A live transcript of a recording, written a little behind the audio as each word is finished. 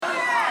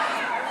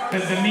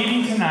The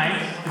meeting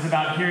tonight is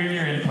about hearing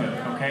your input,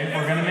 okay?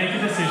 We're going to make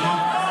a decision.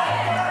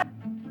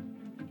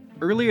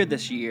 Earlier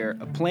this year,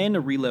 a plan to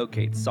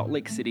relocate Salt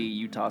Lake City,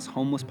 Utah's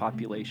homeless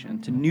population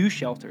to new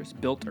shelters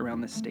built around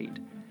the state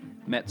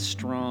met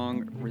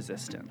strong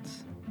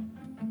resistance.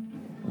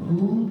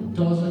 Who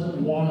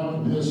doesn't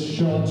want this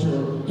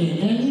shelter in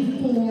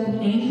any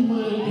form, any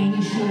way,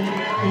 any shape,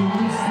 in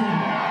this city?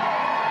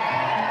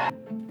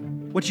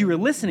 What you were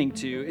listening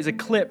to is a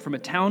clip from a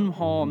town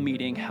hall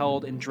meeting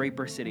held in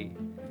Draper City,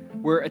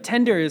 where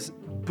attenders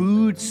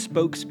booed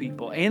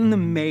spokespeople and the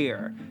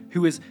mayor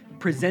who was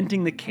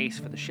presenting the case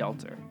for the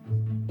shelter.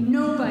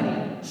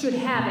 Nobody should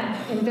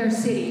have it in their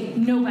city.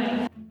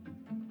 Nobody.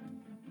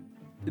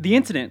 The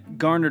incident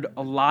garnered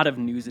a lot of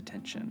news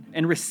attention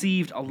and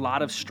received a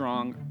lot of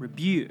strong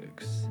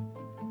rebukes.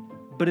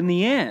 But in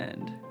the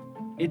end,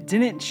 it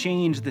didn't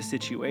change the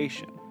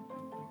situation.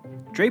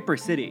 Draper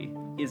City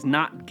is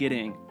not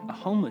getting a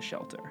homeless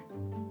shelter.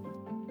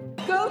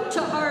 Go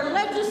to our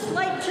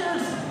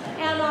legislatures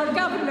and our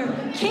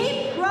governor.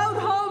 Keep Road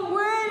Home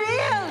where it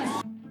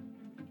is.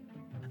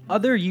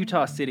 Other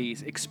Utah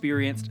cities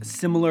experienced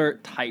similar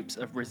types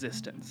of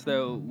resistance,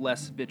 though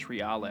less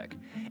vitriolic.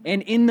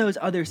 And in those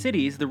other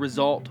cities, the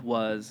result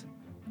was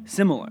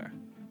similar.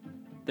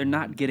 They're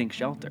not getting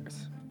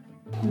shelters.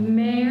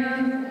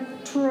 Mayor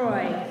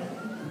Troy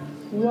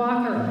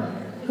Walker,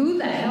 who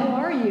the hell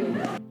are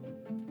you?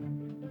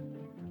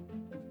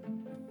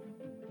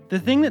 The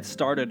thing that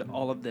started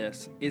all of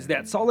this is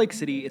that Salt Lake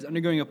City is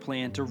undergoing a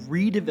plan to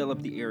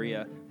redevelop the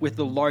area with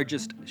the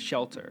largest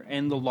shelter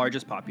and the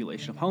largest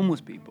population of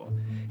homeless people.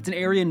 It's an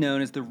area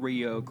known as the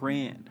Rio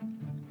Grande.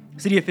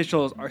 City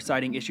officials are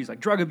citing issues like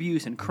drug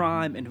abuse and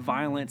crime and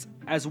violence,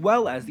 as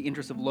well as the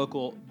interests of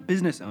local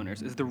business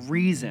owners as the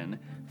reason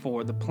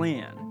for the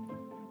plan.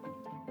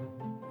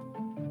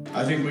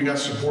 I think we got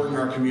support in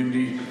our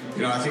community.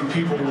 I think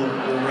people will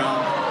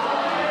rally.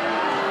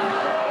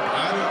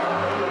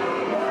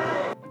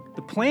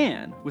 The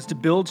plan was to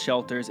build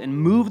shelters and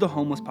move the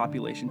homeless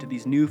population to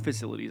these new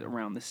facilities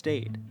around the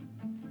state.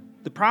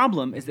 The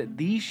problem is that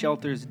these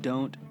shelters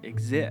don't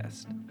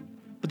exist.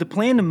 But the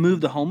plan to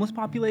move the homeless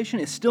population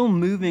is still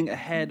moving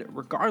ahead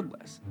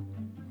regardless.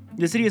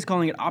 The city is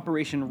calling it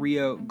Operation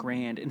Rio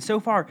Grande, and so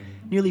far,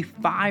 nearly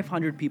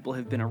 500 people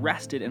have been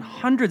arrested and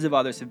hundreds of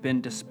others have been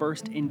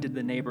dispersed into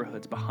the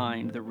neighborhoods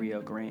behind the Rio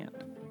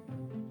Grande.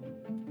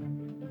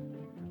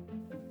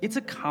 It's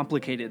a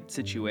complicated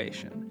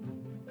situation.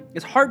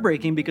 It's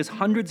heartbreaking because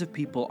hundreds of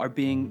people are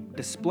being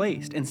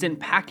displaced and sent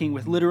packing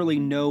with literally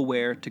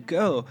nowhere to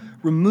go,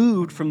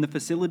 removed from the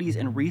facilities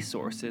and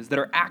resources that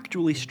are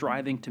actually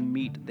striving to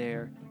meet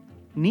their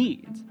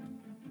needs.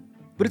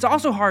 But it's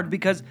also hard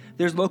because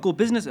there's local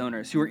business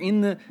owners who are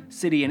in the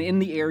city and in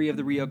the area of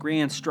the Rio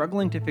Grande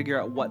struggling to figure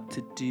out what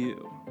to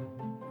do.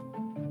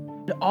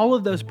 And all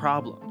of those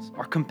problems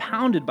are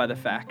compounded by the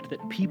fact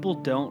that people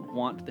don't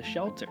want the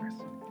shelters,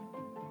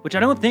 which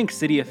I don't think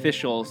city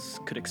officials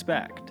could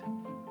expect.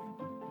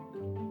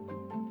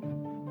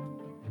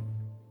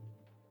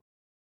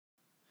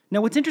 Now,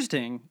 what's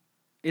interesting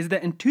is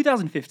that in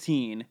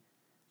 2015,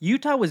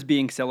 Utah was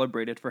being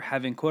celebrated for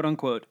having,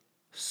 quote-unquote,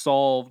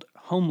 solved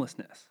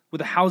homelessness with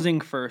a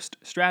housing-first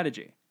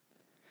strategy.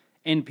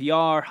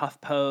 NPR,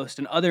 HuffPost,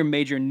 and other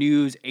major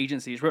news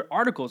agencies wrote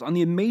articles on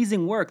the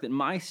amazing work that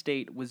my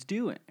state was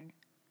doing.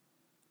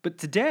 But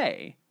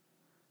today,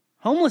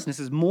 homelessness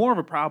is more of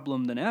a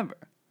problem than ever.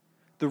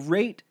 The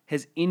rate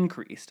has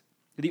increased.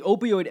 The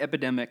opioid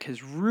epidemic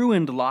has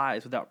ruined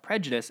lives without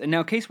prejudice, and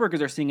now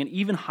caseworkers are seeing an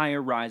even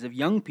higher rise of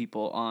young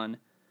people on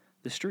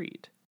the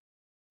street.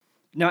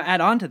 Now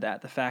add on to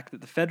that the fact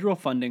that the federal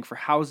funding for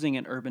housing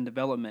and urban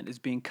development is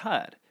being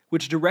cut,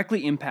 which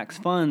directly impacts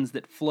funds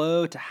that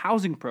flow to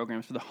housing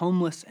programs for the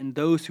homeless and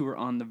those who are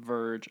on the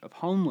verge of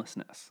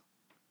homelessness.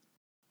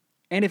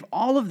 And if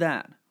all of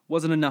that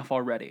wasn't enough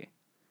already,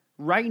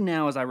 right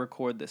now as I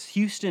record this,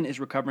 Houston is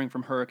recovering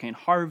from Hurricane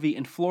Harvey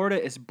and Florida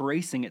is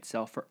bracing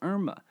itself for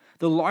Irma,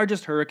 the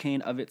largest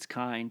hurricane of its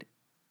kind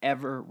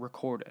ever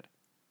recorded.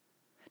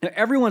 Now,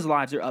 everyone's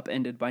lives are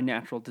upended by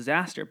natural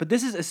disaster, but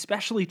this is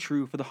especially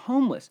true for the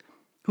homeless,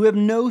 who have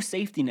no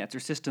safety nets or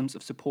systems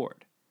of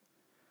support.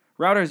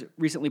 Reuters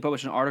recently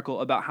published an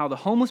article about how the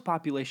homeless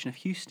population of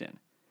Houston,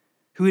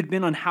 who had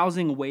been on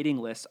housing waiting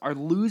lists, are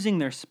losing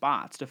their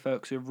spots to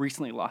folks who have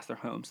recently lost their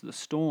homes to the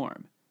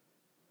storm.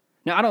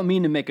 Now, I don't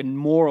mean to make a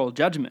moral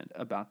judgment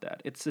about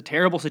that. It's a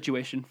terrible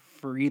situation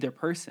for either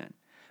person.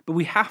 But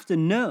we have to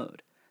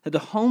note that the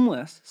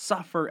homeless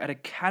suffer at a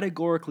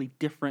categorically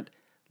different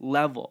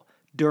level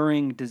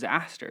during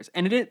disasters.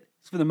 And it is,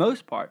 for the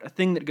most part, a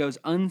thing that goes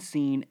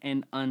unseen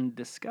and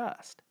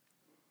undiscussed.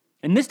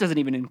 And this doesn't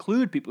even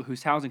include people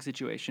whose housing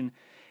situation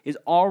is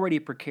already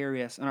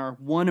precarious and are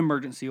one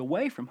emergency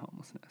away from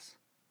homelessness.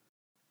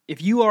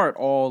 If you are at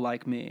all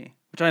like me,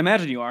 which I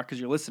imagine you are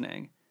because you're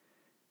listening,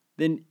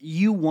 then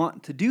you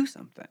want to do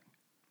something.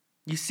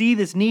 You see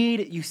this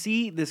need, you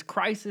see this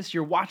crisis,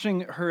 you're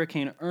watching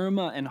Hurricane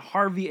Irma and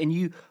Harvey, and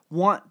you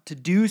want to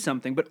do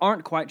something, but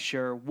aren't quite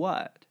sure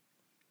what.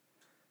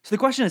 So the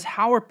question is,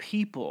 how are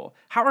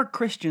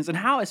Christians, and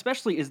how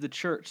especially is the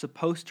church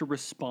supposed to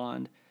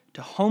respond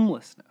to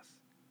homelessness?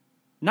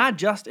 Not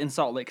just in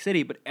Salt Lake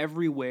City, but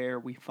everywhere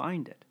we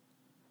find it.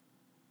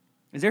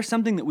 Is there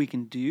something that we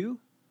can do?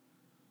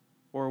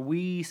 Or are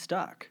we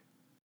stuck?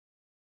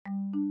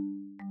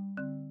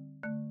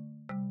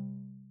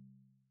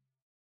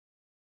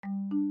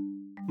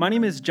 My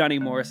name is Johnny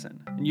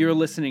Morrison, and you're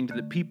listening to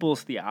the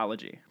Peoples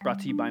Theology, brought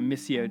to you by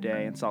Missio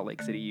Dei in Salt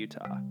Lake City,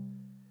 Utah.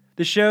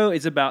 The show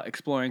is about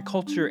exploring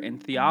culture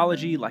and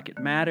theology like it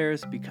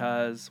matters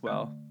because,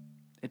 well,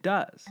 it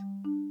does.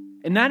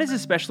 And that is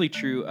especially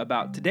true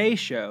about today's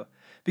show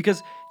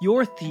because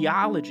your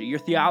theology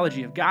of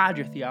God,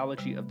 your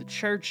theology of the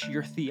church,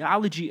 your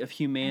theology of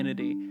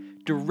humanity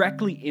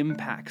directly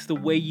impacts the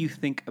way you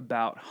think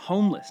about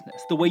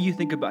homelessness, the way you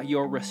think about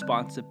your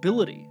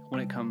responsibility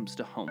when it comes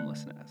to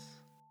homelessness.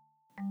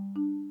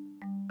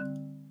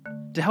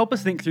 To help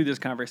us think through this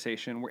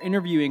conversation, we're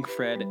interviewing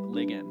Fred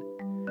Liggin.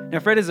 Now,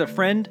 Fred is a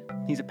friend,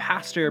 he's a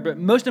pastor, but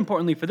most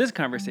importantly for this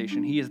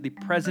conversation, he is the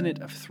president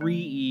of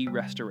 3E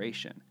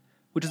Restoration,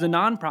 which is a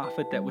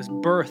nonprofit that was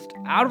birthed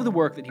out of the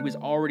work that he was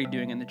already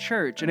doing in the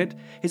church. And it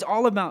is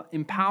all about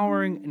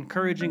empowering,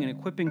 encouraging, and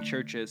equipping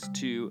churches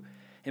to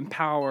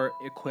empower,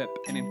 equip,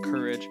 and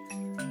encourage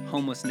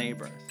homeless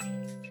neighbors.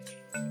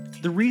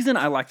 The reason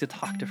I like to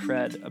talk to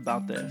Fred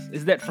about this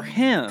is that for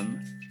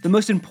him, the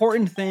most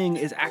important thing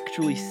is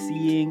actually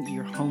seeing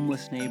your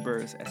homeless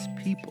neighbors as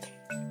people.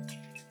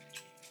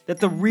 That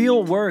the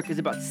real work is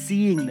about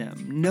seeing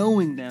them,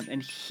 knowing them,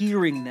 and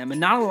hearing them, and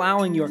not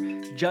allowing your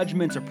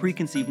judgments or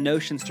preconceived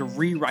notions to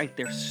rewrite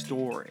their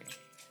story.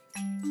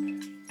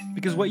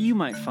 Because what you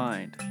might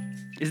find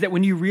is that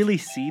when you really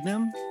see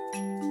them,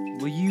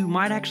 well, you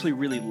might actually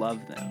really love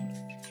them.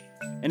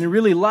 And in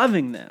really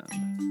loving them,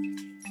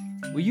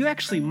 well, you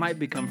actually might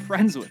become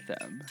friends with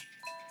them,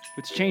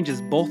 which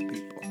changes both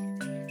people.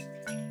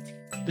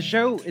 The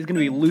show is going to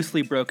be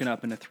loosely broken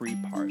up into 3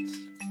 parts.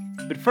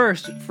 But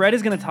first, Fred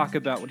is going to talk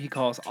about what he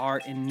calls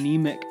our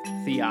anemic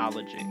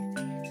theology,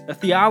 a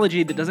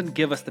theology that doesn't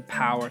give us the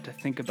power to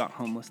think about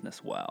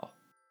homelessness well.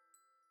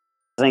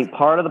 I think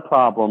part of the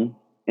problem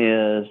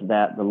is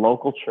that the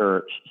local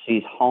church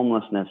sees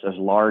homelessness as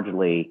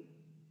largely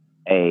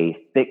a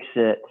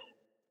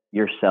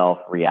fix-it-yourself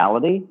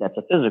reality. That's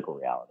a physical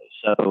reality.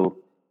 So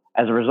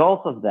as a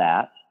result of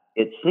that,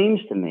 it seems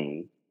to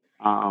me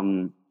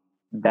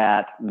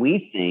that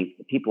we think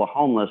that people are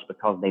homeless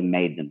because they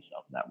made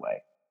themselves that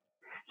way.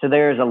 So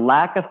there's a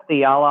lack of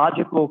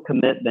theological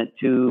commitment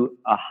to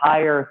a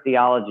higher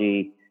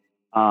theology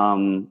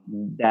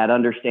that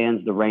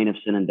understands the reign of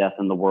sin and death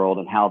in the world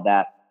and how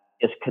that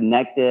is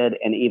connected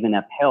and even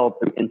upheld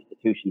through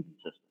institutions and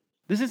systems.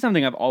 This is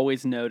something I've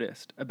always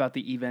noticed about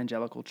the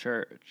evangelical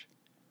church.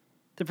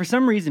 That for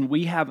some reason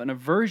we have an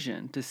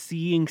aversion to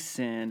seeing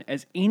sin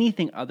as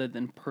anything other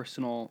than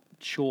personal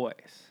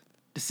choice,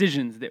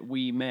 decisions that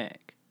we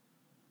make.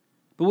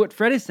 But what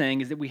Fred is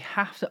saying is that we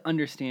have to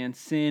understand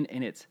sin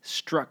in its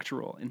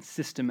structural and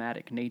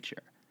systematic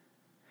nature.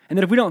 And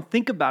that if we don't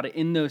think about it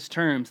in those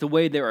terms, the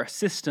way there are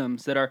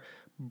systems that are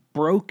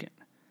broken,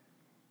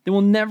 then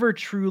we'll never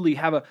truly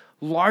have a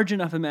large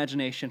enough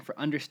imagination for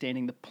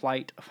understanding the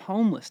plight of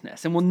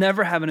homelessness. And we'll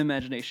never have an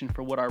imagination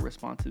for what our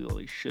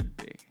responsibility should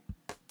be.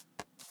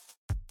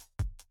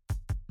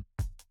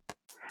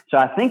 So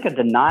I think a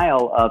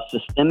denial of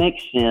systemic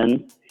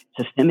sin,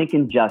 systemic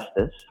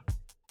injustice,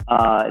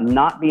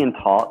 not being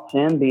taught,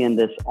 sin being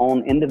this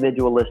own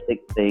individualistic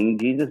thing,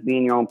 Jesus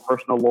being your own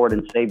personal Lord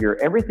and Savior,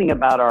 everything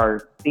about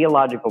our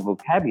theological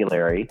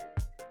vocabulary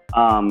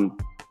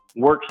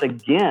works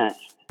against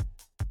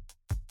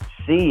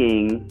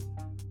seeing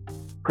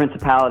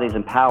principalities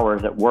and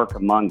powers at work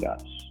among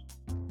us.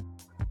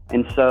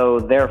 And so,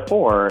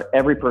 therefore,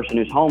 every person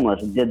who's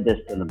homeless did this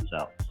to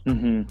themselves.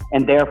 Mm-hmm.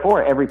 And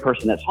therefore, every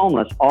person that's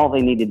homeless, all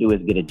they need to do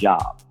is get a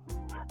job.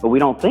 But we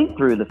don't think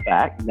through the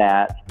fact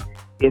that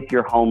if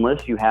you're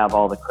homeless, you have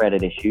all the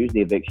credit issues,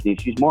 the eviction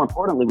issues. More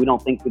importantly, we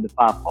don't think through the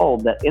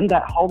 5-fold that in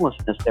that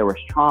homelessness, there was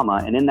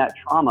trauma. And in that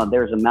trauma,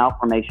 there's a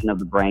malformation of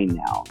the brain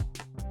now.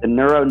 The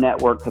neural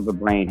network of the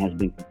brain has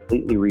been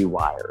completely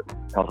rewired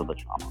because of the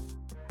trauma.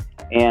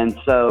 And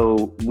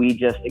so we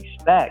just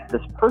expect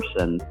this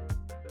person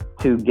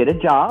to get a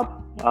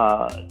job,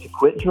 to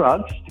quit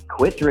drugs, to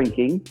quit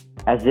drinking,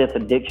 as if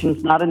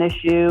addiction's not an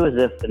issue, as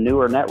if the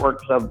neural network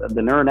of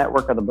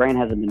the brain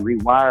hasn't been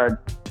rewired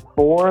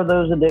for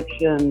those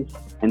addictions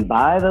and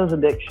by those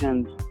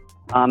addictions,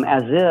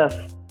 as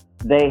if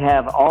they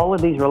have all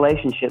of these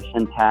relationships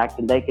intact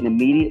and they can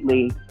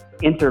immediately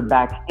enter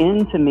back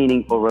into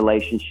meaningful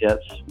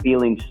relationships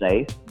feeling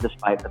safe,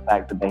 despite the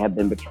fact that they have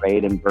been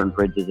betrayed and burned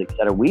bridges, et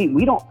cetera. We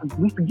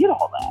forget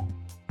all that.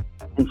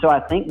 And so I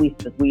think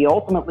we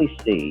ultimately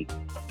see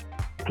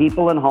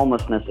people in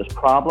homelessness as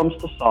problems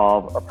to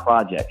solve or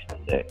projects to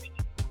fix,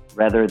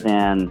 rather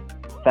than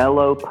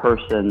fellow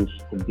persons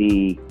to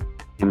be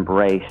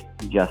embraced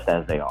just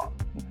as they are.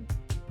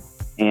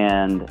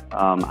 And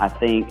I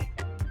think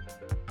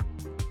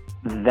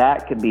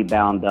that could be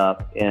bound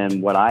up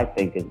in what I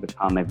think has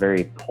become a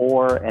very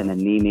poor and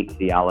anemic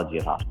theology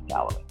of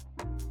hospitality.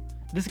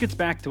 This gets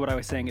back to what I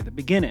was saying at the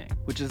beginning,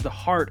 which is the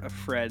heart of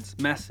Fred's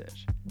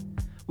message,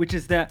 which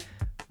is that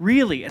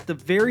really at the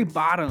very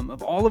bottom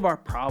of all of our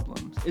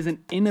problems is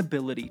an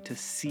inability to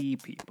see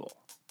people.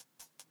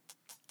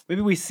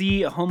 Maybe we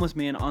see a homeless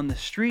man on the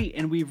street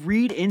and we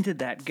read into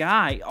that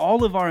guy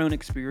all of our own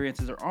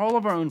experiences or all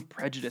of our own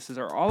prejudices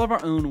or all of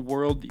our own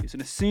worldviews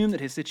and assume that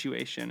his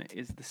situation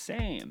is the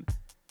same.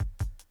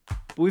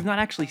 But we've not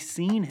actually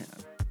seen him.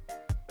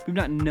 We've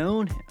not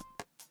known him.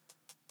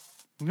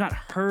 We've not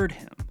heard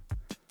him.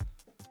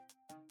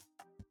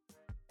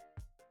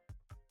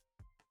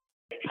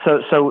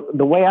 So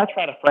the way I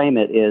try to frame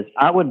it is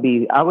I would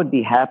be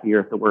happier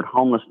if the word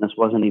homelessness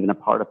wasn't even a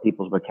part of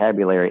people's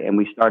vocabulary and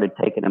we started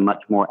taking a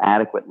much more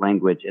adequate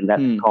language, and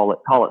that's call it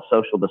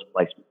social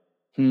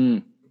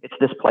displacement. It's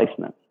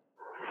displacement.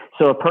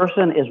 So a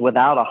person is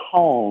without a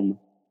home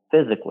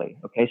physically,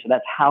 okay? So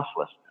that's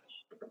houselessness.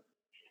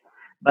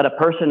 But a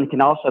person can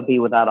also be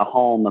without a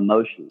home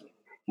emotionally,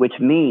 which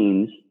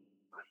means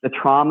the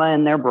trauma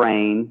in their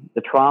brain,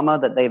 the trauma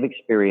that they've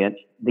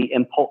experienced, the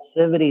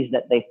impulsivities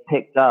that they've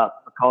picked up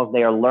because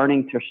they are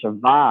learning to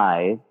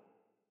survive,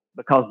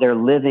 because they're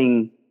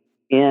living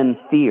in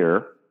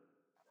fear.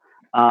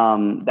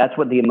 That's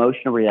what the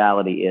emotional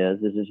reality is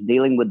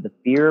dealing with the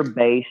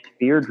fear-based,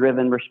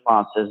 fear-driven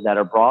responses that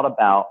are brought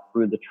about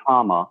through the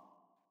trauma.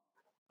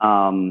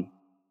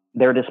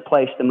 They're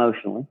displaced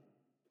emotionally.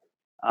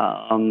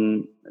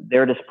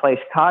 They're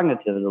displaced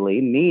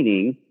cognitively,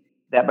 meaning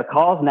that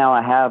because now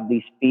I have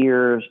these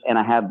fears and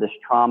I have this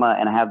trauma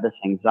and I have this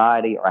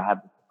anxiety or I have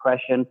this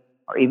depression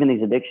or even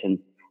these addictions,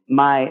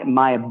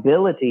 my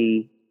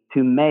ability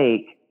to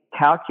make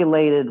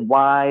calculated,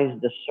 wise,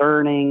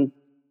 discerning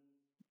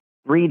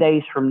 3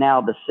 days from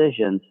now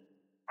decisions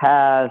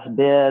has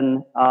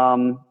been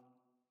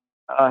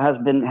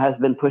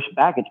pushed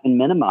back. It's been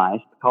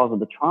minimized because of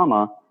the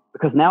trauma,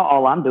 because now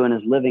all I'm doing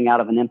is living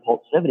out of an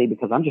impulsivity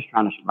because I'm just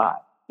trying to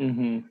survive.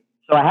 Mm-hmm.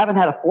 So I haven't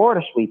had a floor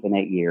to sweep in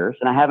 8 years,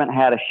 and I haven't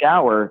had a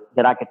shower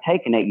that I could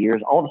take in 8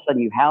 years. All of a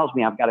sudden you house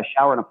me, I've got a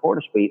shower and a floor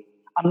to sweep.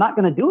 I'm not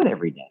going to do it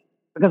every day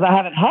because I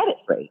haven't had it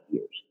for 8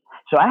 years.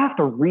 So I have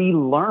to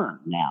relearn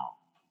now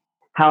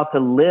how to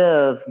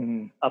live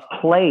a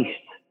placed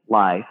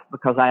life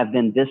because I have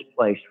been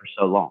displaced for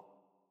so long.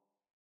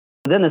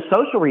 Then the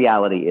social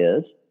reality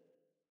is,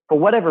 for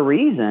whatever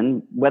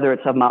reason, whether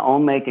it's of my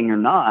own making or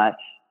not,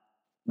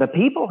 the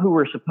people who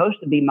were supposed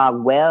to be my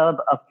web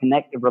of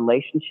connective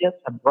relationships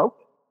have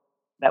broken.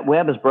 That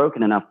web is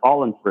broken and I've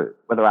fallen through.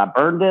 Whether I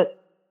burned it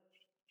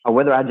or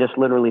whether I just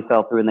literally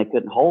fell through and they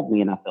couldn't hold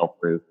me and I fell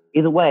through.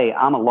 Either way,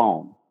 I'm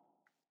alone.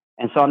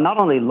 And so I'm not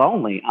only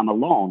lonely, I'm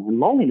alone. And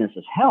loneliness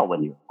is hell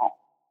when you're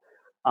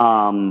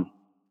alone.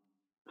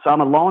 So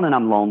I'm alone and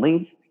I'm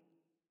lonely.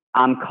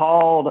 I'm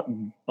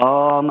called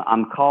bum.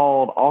 I'm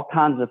called all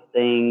kinds of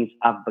things.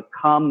 I've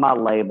become my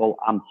label.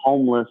 I'm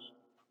homeless.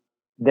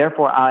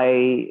 Therefore,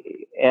 I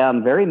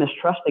am very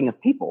mistrusting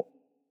of people,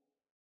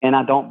 and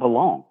I don't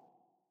belong.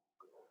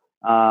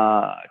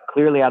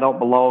 Clearly, I don't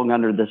belong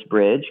under this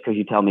bridge because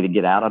you tell me to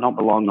get out. I don't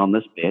belong on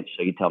this bench,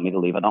 so you tell me to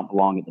leave. I don't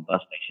belong at the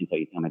bus station, so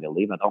you tell me to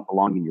leave. I don't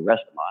belong in your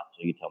restaurant,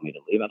 so you tell me to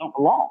leave. I don't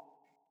belong.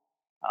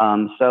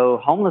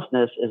 So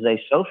homelessness is a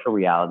social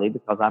reality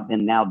because I've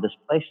been now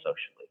displaced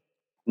socially,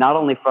 not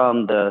only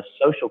from the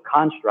social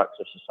constructs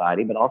of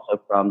society, but also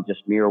from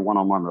just mere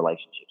one-on-one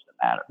relationships that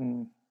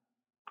matter.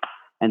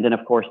 And then,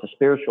 of course, the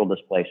spiritual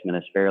displacement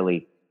is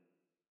fairly,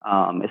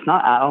 it's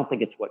not, I don't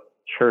think it's what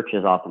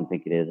churches often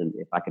think it is, and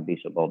if I could be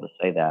so bold to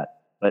say that,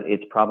 but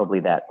it's probably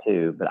that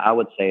too. But I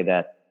would say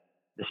that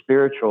the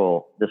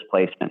spiritual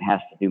displacement has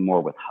to do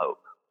more with hope.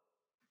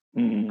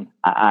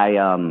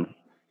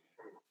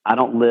 I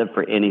don't live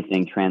for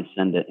anything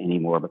transcendent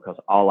anymore because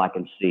all I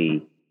can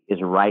see is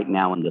right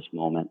now in this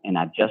moment. And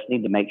I just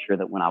need to make sure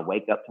that when I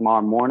wake up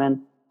tomorrow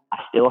morning, I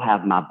still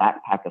have my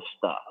backpack of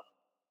stuff.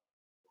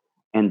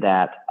 And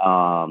that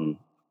I'm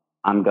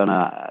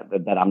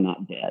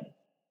not dead,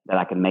 that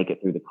I can make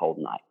it through the cold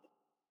night.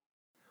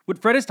 What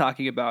Fred is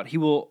talking about, he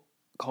will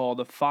call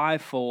the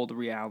fivefold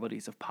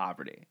realities of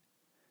poverty.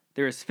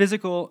 There is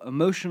physical,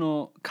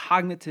 emotional,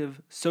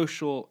 cognitive,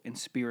 social, and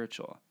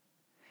spiritual.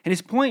 And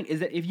his point is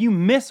that if you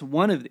miss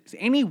one of these,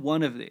 any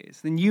one of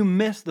these, then you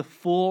miss the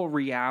full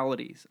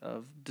realities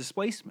of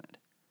displacement.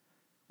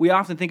 We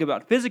often think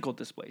about physical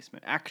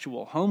displacement,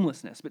 actual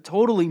homelessness, but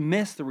totally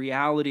miss the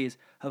realities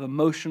of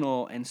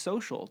emotional and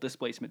social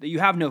displacement, that you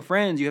have no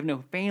friends, you have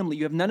no family,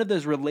 you have none of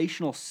those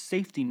relational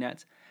safety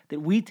nets that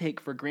we take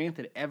for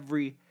granted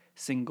every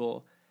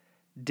single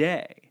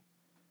day.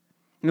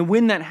 And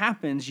when that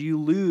happens, you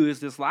lose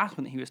this last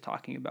one that he was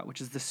talking about,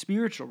 which is the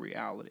spiritual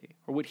reality,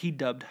 or what he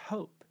dubbed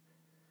hope.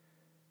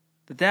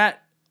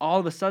 That all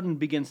of a sudden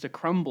begins to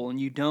crumble and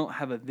you don't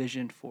have a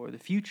vision for the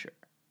future.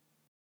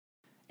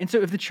 And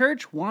so if the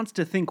church wants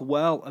to think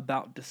well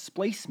about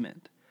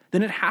displacement,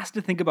 then it has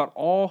to think about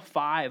all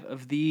five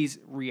of these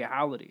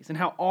realities and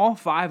how all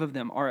five of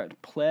them are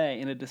at play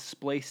in a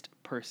displaced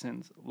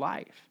person's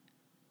life.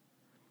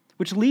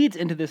 which leads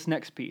into this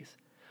next piece,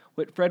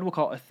 what Fred will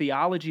call a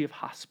theology of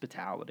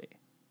hospitality,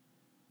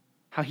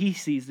 how he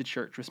sees the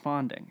church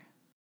responding.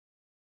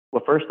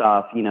 Well, first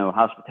off,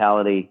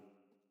 hospitality,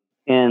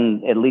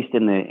 at least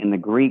in the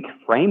Greek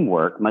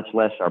framework, much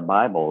less our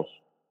Bibles,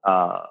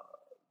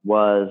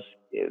 was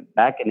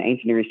back in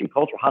ancient Near Eastern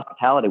culture.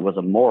 Hospitality was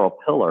a moral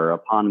pillar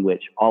upon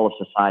which all of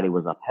society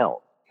was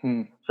upheld.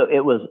 So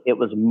it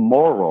was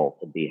moral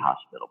to be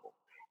hospitable.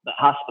 But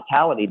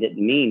hospitality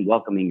didn't mean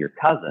welcoming your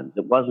cousins.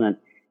 It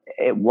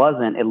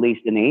wasn't, at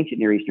least in the ancient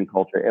Near Eastern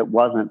culture, it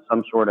wasn't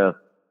some sort of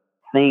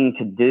thing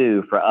to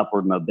do for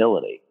upward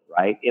mobility,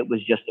 right? It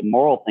was just a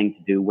moral thing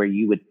to do where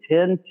you would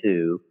tend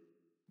to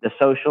the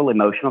social,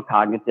 emotional,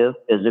 cognitive,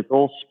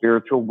 physical,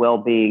 spiritual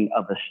well-being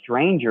of a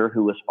stranger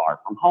who was far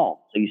from home.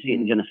 So you see it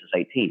in Genesis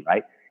 18,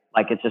 right?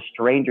 Like it's a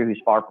stranger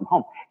who's far from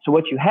home. So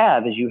what you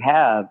have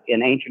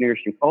in ancient Near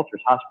Eastern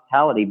cultures,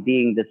 hospitality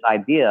being this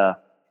idea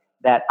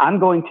that I'm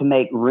going to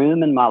make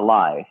room in my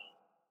life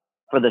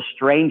for the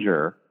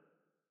stranger,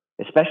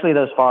 especially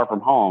those far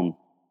from home,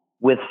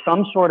 with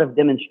some sort of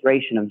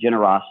demonstration of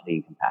generosity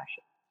and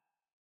compassion.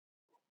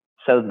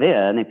 So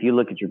then, if you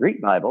look at your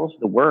Greek Bibles,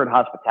 the word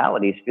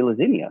hospitality is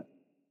philoxenia.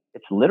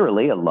 It's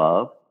literally a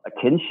love, a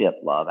kinship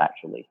love,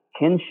 actually.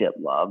 Kinship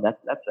love,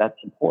 that's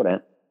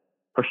important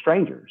for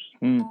strangers,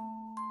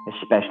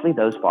 especially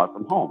those far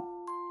from home.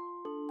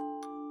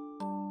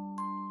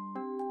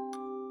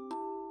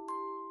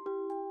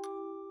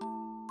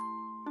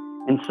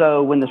 And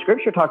so when the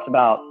scripture talks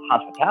about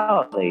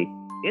hospitality,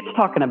 it's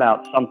talking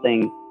about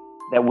something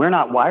that we're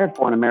not wired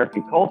for in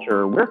American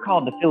culture. We're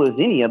called to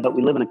philoxenia, but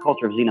we live in a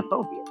culture of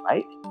xenophobia,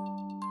 right?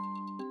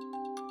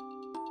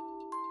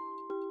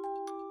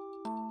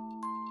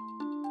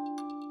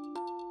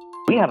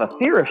 We have a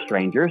fear of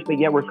strangers, but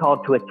yet we're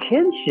called to a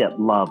kinship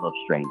love of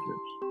strangers.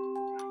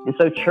 And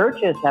so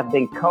churches have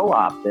been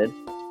co-opted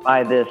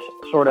by this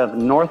sort of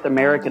North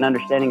American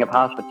understanding of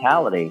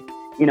hospitality,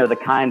 the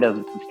kind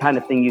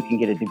of thing you can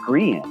get a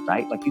degree in,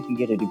 right? Like you can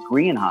get a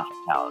degree in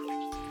hospitality.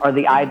 Or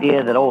the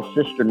idea that old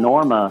Sister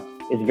Norma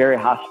is very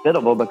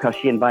hospitable because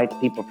she invites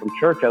people from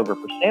church over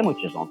for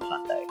sandwiches on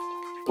Sunday.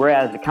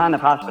 Whereas the kind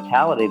of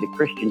hospitality the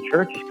Christian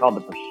church is called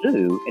to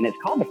pursue, and it's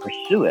called to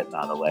pursue it,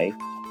 by the way,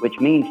 which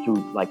means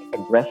to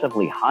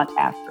aggressively hunt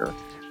after,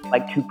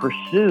 to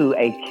pursue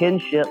a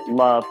kinship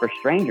love for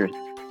strangers.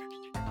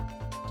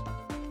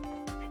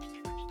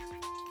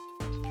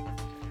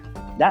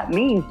 That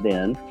means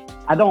then,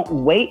 I don't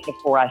wait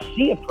before I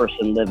see a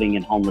person living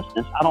in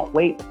homelessness. I don't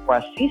wait before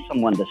I see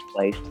someone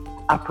displaced.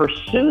 I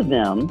pursue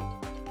them,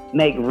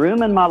 make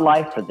room in my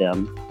life for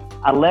them.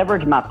 I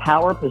leverage my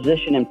power,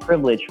 position, and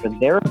privilege for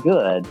their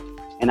good,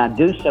 and I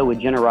do so with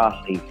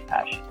generosity and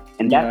compassion.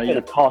 And that's going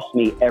to cost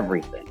me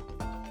everything.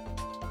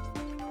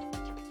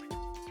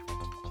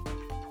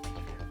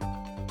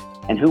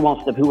 And who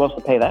wants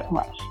to pay that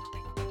price?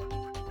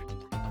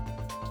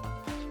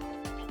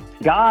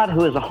 God,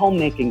 who is a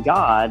homemaking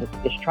God,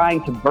 is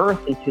trying to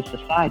birth into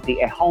society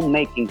a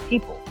homemaking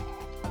people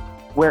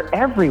where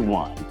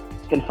everyone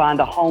can find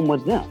a home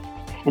with them.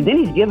 And then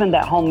he's given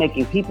that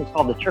homemaking people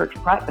called the church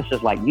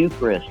practices like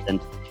Eucharist and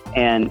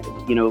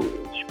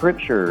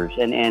scriptures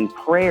and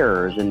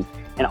prayers and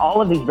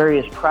all of these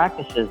various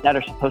practices that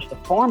are supposed to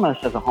form us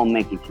as a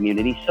homemaking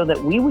community so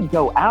that we would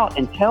go out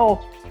and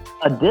tell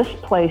a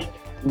displaced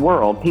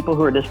world, people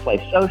who are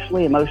displaced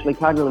socially, emotionally,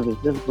 cognitively,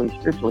 physically,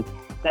 spiritually,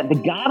 that the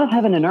God of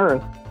heaven and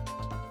earth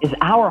is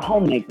our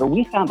homemaker.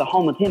 We found a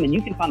home with him, and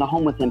you can find a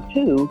home with him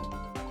too.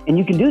 And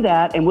you can do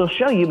that, and we'll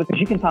show you because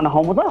you can find a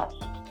home with us.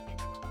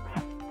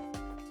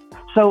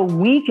 So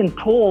we can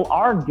pull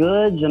our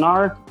goods and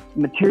our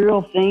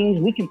material things,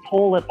 we can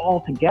pull it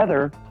all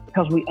together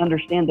because we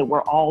understand that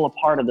we're all a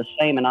part of the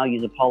same, and I'll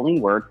use a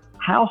Pauline word,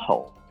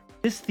 household.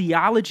 This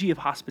theology of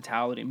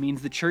hospitality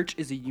means the church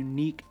is a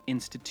unique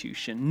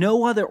institution.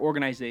 No other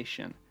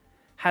organization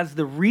has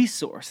the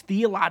resource,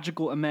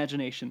 theological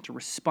imagination to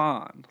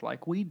respond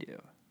like we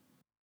do.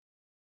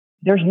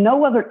 There's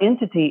no other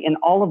entity in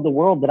all of the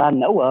world that I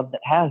know of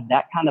that has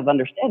that kind of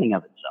understanding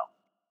of itself.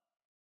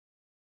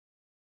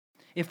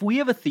 If we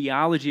have a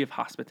theology of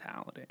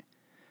hospitality,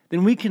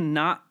 then we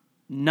cannot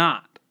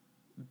not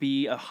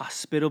be a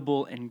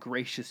hospitable and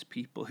gracious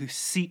people who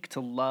seek to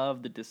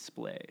love the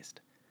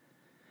displaced.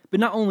 But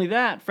not only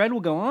that, Fred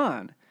will go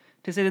on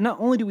to say that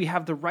not only do we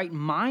have the right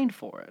mind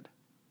for it,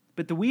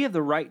 but that we have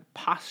the right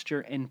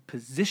posture and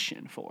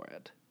position for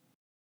it.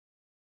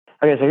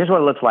 Okay, so here's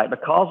what it looks like.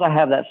 Because I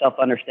have that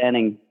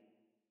self-understanding,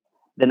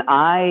 then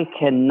I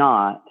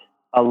cannot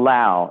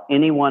allow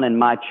anyone in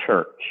my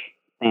church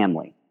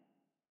family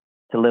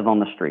to live on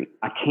the street.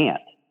 I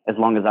can't, as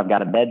long as I've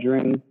got a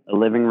bedroom, a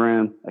living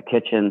room, a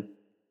kitchen,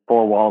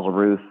 4 walls, a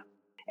roof.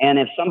 And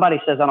if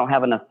somebody says I don't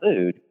have enough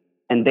food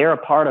and they're a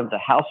part of the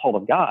household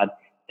of God,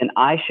 then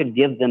I should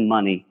give them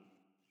money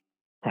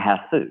to have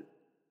food,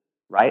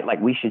 right? Like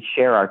we should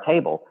share our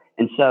table.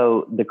 And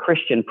so the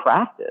Christian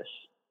practice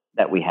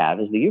that we have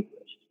is the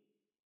Eucharist.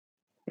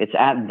 It's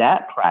at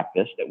that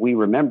practice that we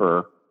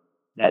remember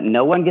that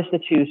no one gets to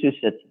choose who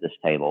sits at this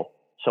table.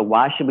 So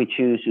why should we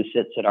choose who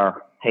sits at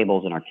our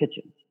tables in our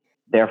kitchens?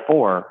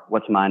 Therefore,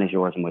 what's mine is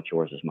yours and what's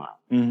yours is mine.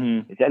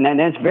 Mm-hmm. And then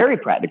it's very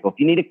practical. If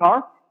you need a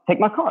car, take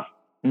my car.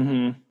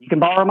 Mm-hmm. You can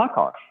borrow my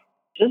car.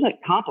 It isn't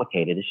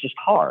complicated. It's just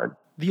hard.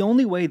 The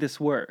only way this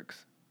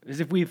works is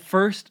if we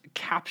first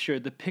capture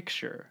the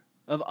picture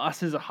of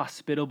us as a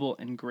hospitable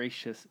and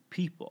gracious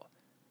people.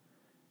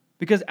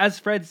 Because as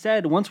Fred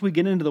said, once we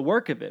get into the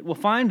work of it, we'll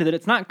find that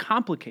it's not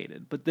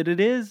complicated, but that it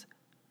is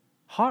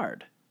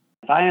hard.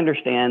 If I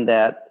understand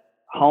that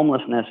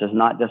homelessness is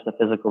not just a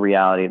physical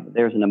reality, that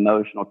there's an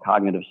emotional,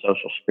 cognitive,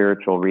 social,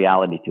 spiritual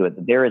reality to it,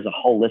 that there is a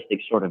holistic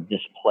sort of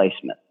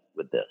displacement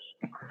with this,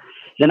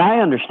 then I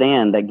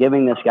understand that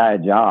giving this guy a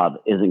job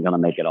isn't going to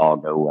make it all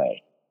go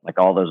away. Like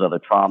all those other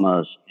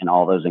traumas and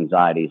all those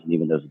anxieties and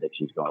even those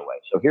addictions go away.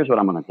 So here's what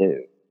I'm going to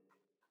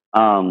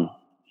do.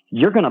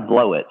 You're going to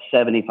blow it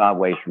 75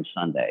 ways from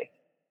Sunday,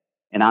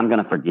 and I'm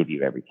going to forgive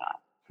you every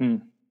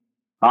time.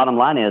 Bottom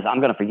line is, I'm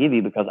going to forgive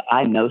you because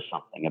I know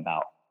something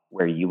about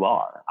where you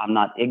are. I'm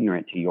not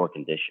ignorant to your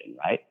condition,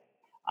 right?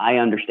 I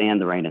understand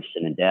the reign of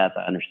sin and death.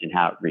 I understand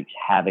how it wreaks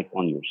havoc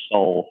on your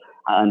soul.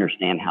 I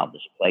understand how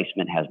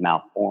displacement has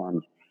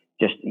malformed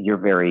just your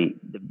very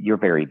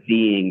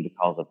being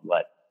because of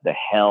what the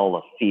hell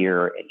of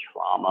fear and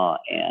trauma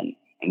and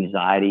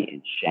anxiety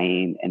and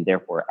shame and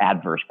therefore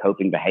adverse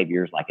coping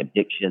behaviors like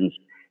addictions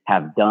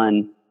have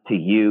done to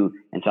you.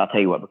 And so I'll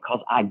tell you what, because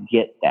I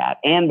get that,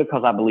 and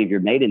because I believe you're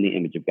made in the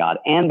image of God,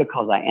 and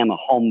because I am a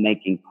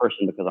homemaking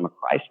person, because I'm a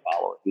Christ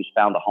follower who's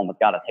found a home with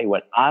God, I'll tell you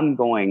what, I'm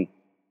going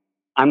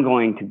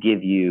to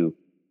give you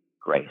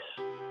grace.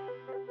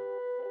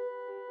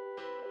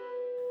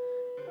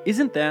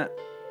 Isn't that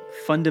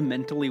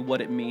fundamentally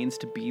what it means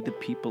to be the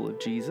people of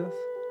Jesus?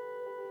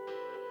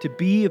 To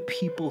be a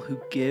people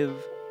who give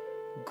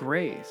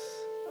grace.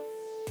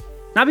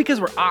 Not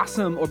because we're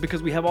awesome or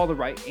because we have all the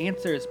right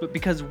answers, but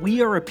because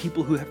we are a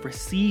people who have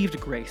received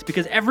grace.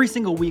 Because every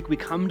single week we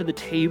come to the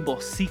table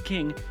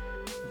seeking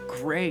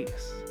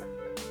grace.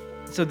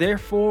 So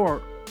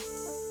therefore,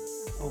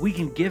 we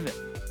can give it.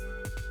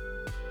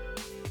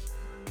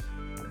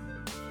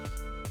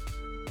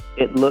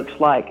 It looks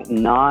like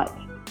not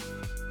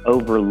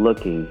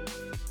overlooking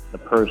the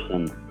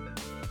person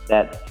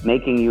that's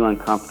making you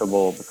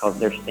uncomfortable because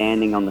they're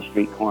standing on the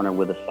street corner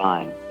with a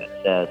sign that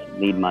says,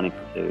 need money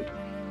for food.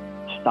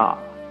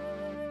 Stop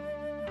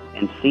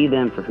and see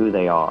them for who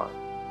they are.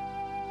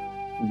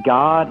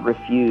 God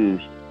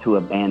refused to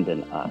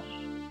abandon us,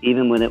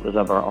 even when it was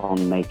of our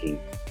own making.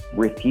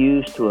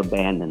 Refused to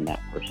abandon that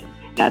person.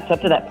 Now, it's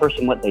up to that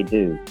person what they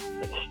do,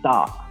 but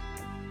stop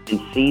and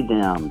see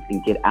them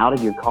and get out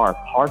of your car,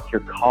 park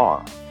your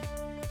car,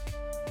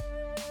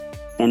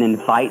 and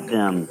invite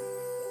them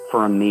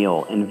for a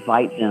meal,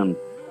 invite them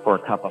for a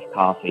cup of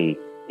coffee,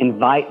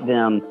 invite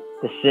them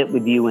to sit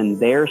with you in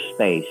their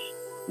space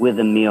with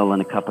a meal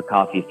and a cup of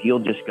coffee. If you'll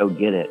just go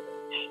get it,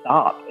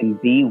 stop and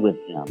be with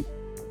them.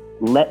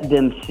 Let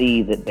them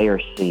see that they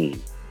are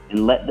seen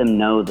and let them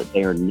know that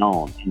they are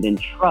known. And then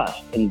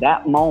trust in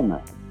that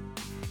moment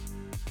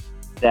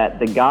that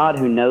the God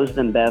who knows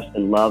them best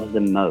and loves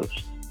them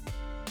most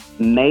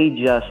may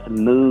just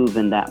move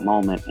in that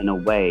moment in a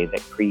way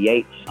that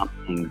creates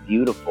something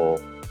beautiful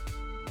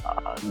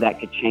that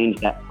could change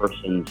that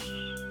person's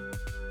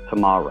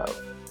tomorrow.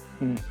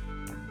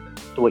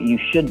 So what you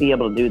should be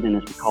able to do then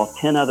is to call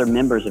 10 other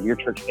members of your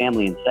church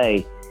family and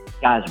say,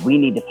 guys, we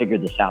need to figure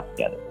this out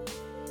together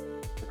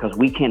because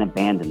we can't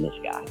abandon this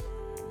guy.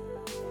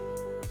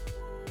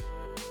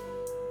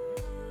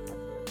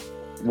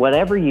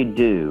 Whatever you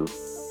do,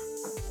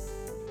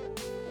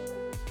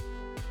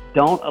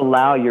 don't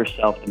allow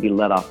yourself to be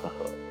let off the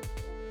hook.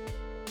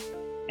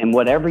 And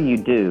whatever you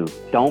do,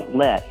 don't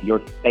let your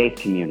faith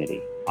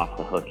community off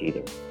the hook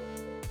either.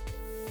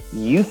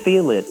 You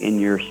feel it in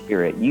your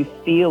spirit. You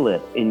feel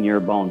it in your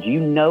bones. You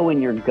know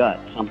in your gut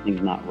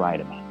something's not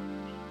right about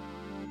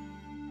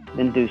it.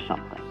 Then do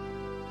something.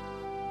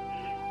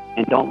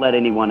 And don't let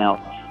anyone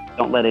else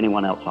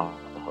off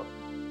the hook.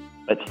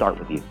 Let's start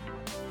with you.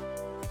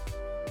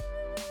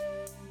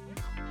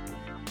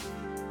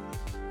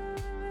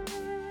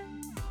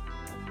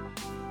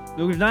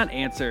 We've not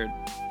answered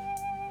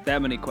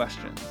that many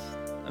questions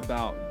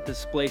about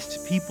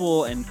displaced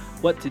people and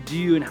what to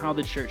do and how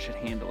the church should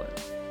handle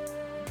it.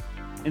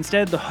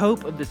 Instead, the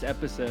hope of this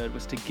episode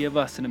was to give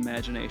us an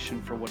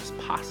imagination for what is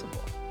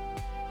possible,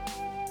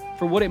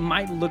 for what it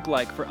might look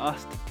like for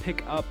us to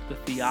pick up the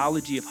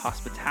theology of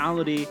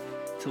hospitality,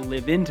 to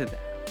live into that.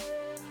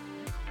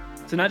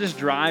 To not just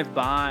drive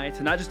by,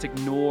 to not just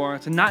ignore,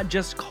 to not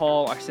just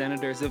call our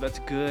senators, though that's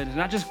good, to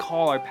not just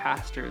call our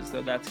pastors,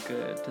 though that's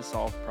good, to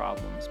solve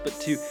problems, but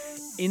to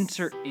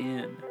enter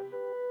in,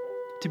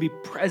 to be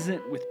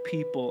present with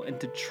people and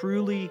to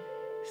truly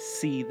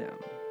see them,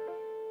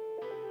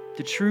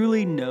 to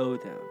truly know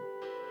them.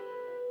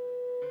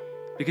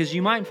 Because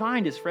you might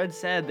find, as Fred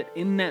said, that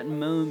in that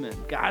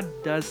moment, God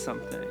does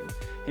something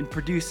and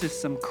produces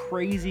some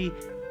crazy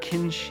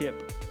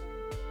kinship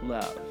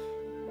love.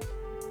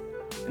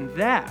 And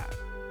that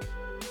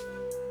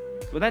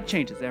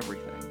changes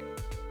everything.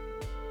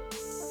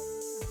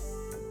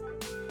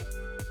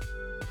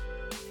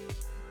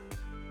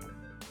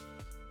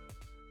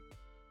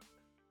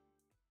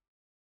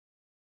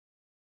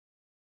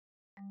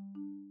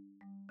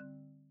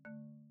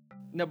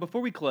 Now,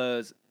 before we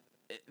close,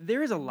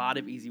 there is a lot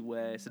of easy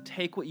ways to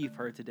take what you've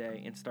heard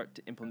today and start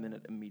to implement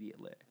it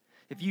immediately.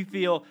 If you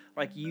feel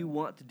like you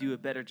want to do a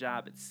better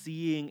job at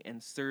seeing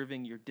and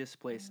serving your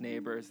displaced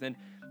neighbors, then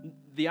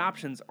the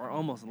options are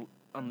almost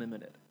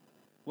unlimited.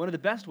 One of the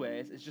best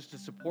ways is just to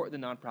support the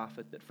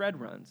nonprofit that Fred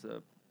runs,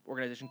 an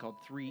organization called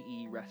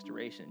 3E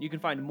Restoration. You can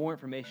find more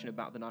information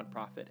about the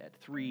nonprofit at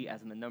 3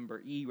 as in the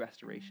number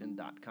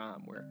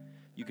erestoration.com, where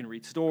you can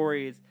read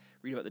stories,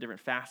 read about the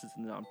different facets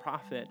of the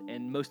nonprofit,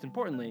 and most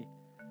importantly,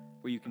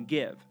 where you can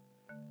give.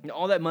 And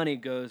all that money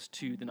goes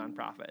to the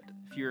nonprofit.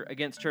 If you're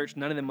against church,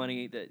 none of the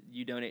money that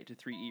you donate to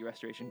 3E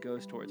Restoration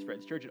goes towards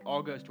Fred's church. It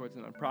all goes towards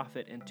the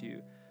nonprofit and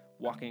to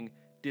walking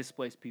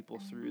displaced people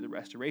through the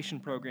restoration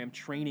program,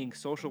 training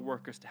social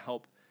workers to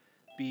help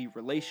be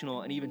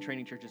relational, and even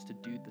training churches to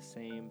do the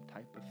same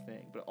type of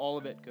thing. But all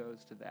of it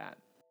goes to that.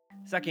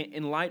 Second,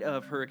 in light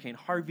of Hurricane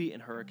Harvey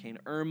and Hurricane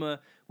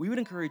Irma, we would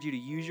encourage you to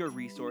use your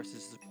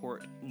resources to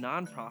support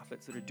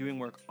nonprofits that are doing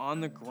work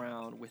on the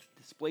ground with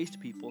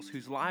displaced peoples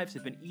whose lives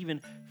have been even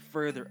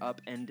further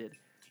upended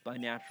by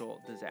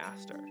natural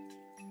disaster.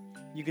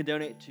 You can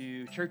donate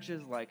to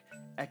churches like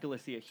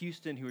Ecclesia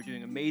Houston, who are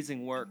doing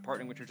amazing work,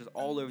 partnering with churches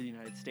all over the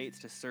United States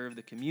to serve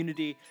the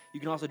community. You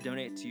can also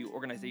donate to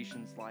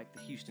organizations like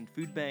the Houston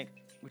Food Bank,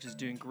 which is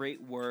doing great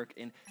work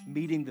in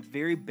meeting the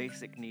very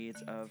basic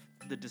needs of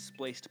the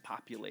displaced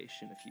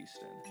population of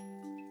Houston.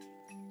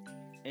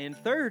 And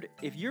third,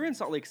 if you're in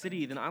Salt Lake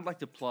City, then I'd like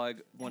to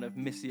plug one of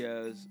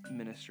Missio's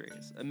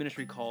ministries, a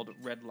ministry called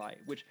Red Light,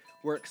 which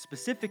works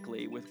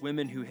specifically with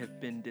women who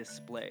have been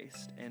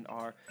displaced and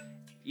are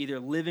either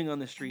living on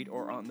the street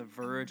or on the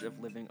verge of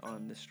living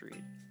on the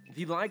street. If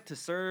you'd like to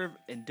serve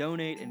and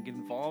donate and get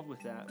involved with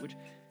that, which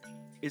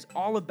is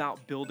all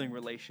about building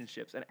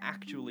relationships and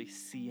actually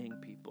seeing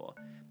people,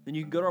 then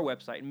you can go to our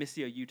website,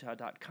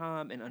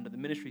 missioutah.com, and under the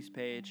ministries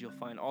page, you'll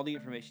find all the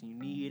information you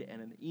need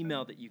and an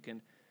email that you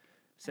can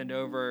send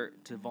over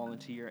to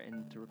volunteer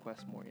and to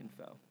request more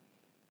info.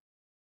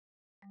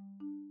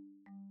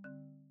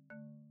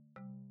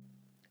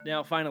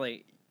 Now,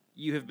 finally,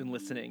 you have been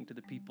listening to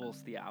the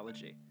Peoples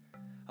Theology,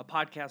 a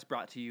podcast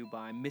brought to you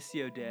by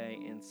Missio Dei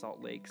in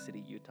Salt Lake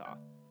City, Utah.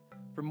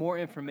 For more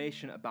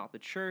information about the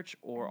church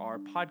or our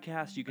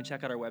podcast, you can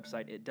check out our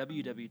website at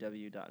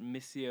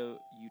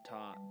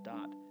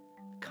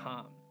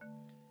www.missioutah.com.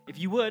 If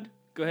you would,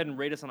 go ahead and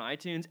rate us on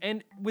iTunes.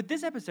 And with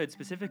this episode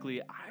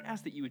specifically, I'd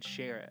ask that you would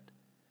share it,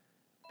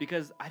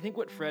 because I think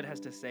what Fred has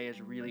to say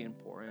is really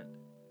important,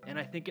 and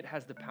I think it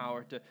has the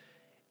power to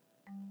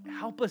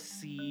help us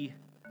see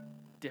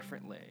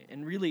differently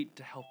and really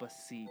to help us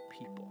see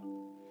people.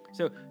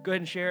 So go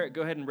ahead and share it,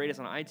 go ahead and rate us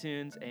on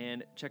iTunes,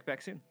 and check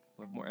back soon.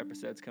 We'll have more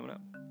episodes coming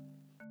up.